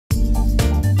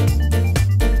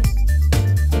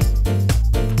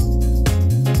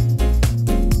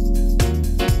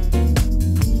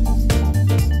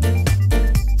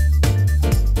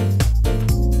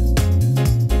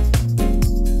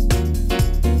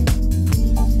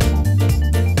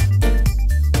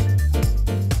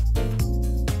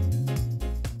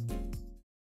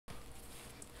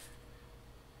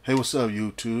Hey, what's up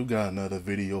YouTube? Got another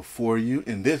video for you.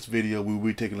 In this video we will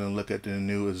be taking a look at the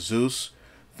new Asus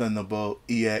Thunderbolt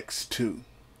Ex2.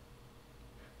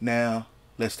 Now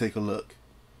let's take a look.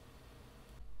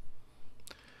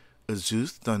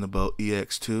 Asus Thunderbolt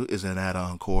Ex2 is an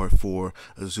add-on cord for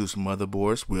Asus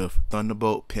motherboards with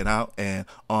Thunderbolt pinout and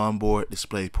onboard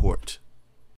DisplayPort.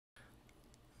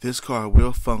 This card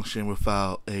will function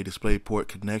without a DisplayPort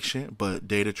connection, but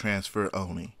data transfer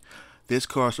only. This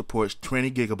card supports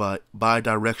 20GB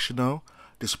bidirectional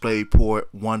DisplayPort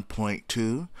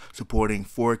 1.2, supporting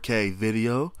 4K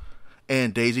video,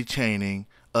 and daisy chaining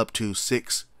up to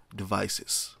 6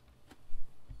 devices.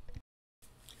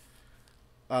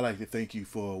 I'd like to thank you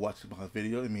for watching my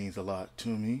video. It means a lot to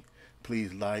me.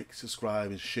 Please like,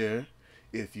 subscribe, and share.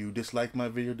 If you dislike my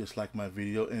video,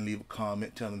 and leave a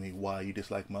comment telling me why you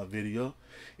dislike my video.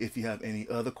 If you have any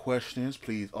other questions,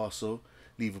 please also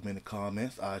leave them in the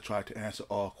comments. I try to answer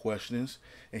all questions,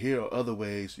 and here are other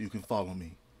ways you can follow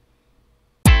me.